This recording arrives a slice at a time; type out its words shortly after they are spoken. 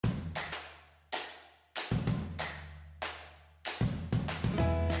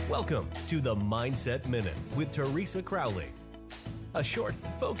Welcome to the Mindset Minute with Teresa Crowley. A short,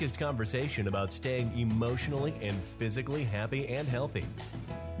 focused conversation about staying emotionally and physically happy and healthy.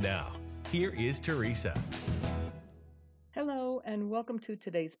 Now, here is Teresa. Hello, and welcome to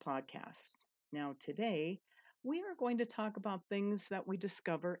today's podcast. Now, today, we are going to talk about things that we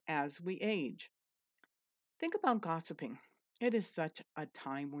discover as we age. Think about gossiping. It is such a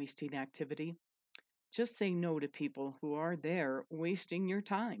time-wasting activity. Just say no to people who are there wasting your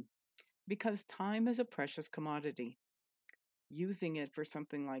time, because time is a precious commodity. Using it for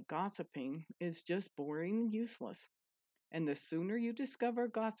something like gossiping is just boring and useless. And the sooner you discover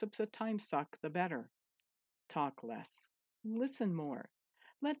gossip's a time suck, the better. Talk less. Listen more.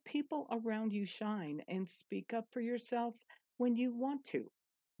 Let people around you shine and speak up for yourself when you want to,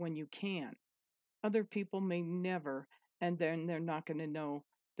 when you can. Other people may never, and then they're not going to know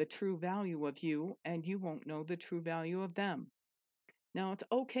the true value of you, and you won't know the true value of them. Now, it's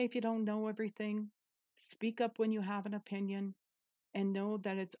okay if you don't know everything. Speak up when you have an opinion, and know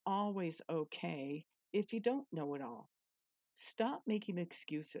that it's always okay if you don't know it all. Stop making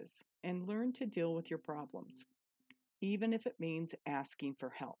excuses and learn to deal with your problems, even if it means asking for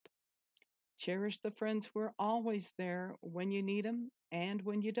help. Cherish the friends who are always there when you need them and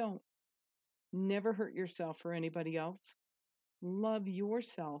when you don't. Never hurt yourself or anybody else. Love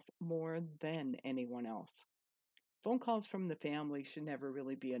yourself more than anyone else. Phone calls from the family should never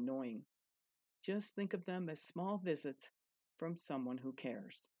really be annoying. Just think of them as small visits from someone who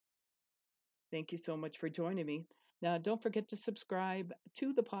cares. Thank you so much for joining me. Now, don't forget to subscribe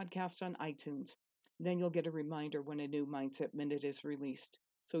to the podcast on iTunes. Then you'll get a reminder when a new Mindset Minute is released,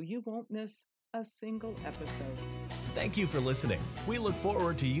 so you won't miss a single episode. Thank you for listening. We look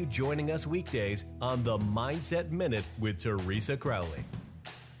forward to you joining us weekdays on the Mindset Minute with Teresa Crowley.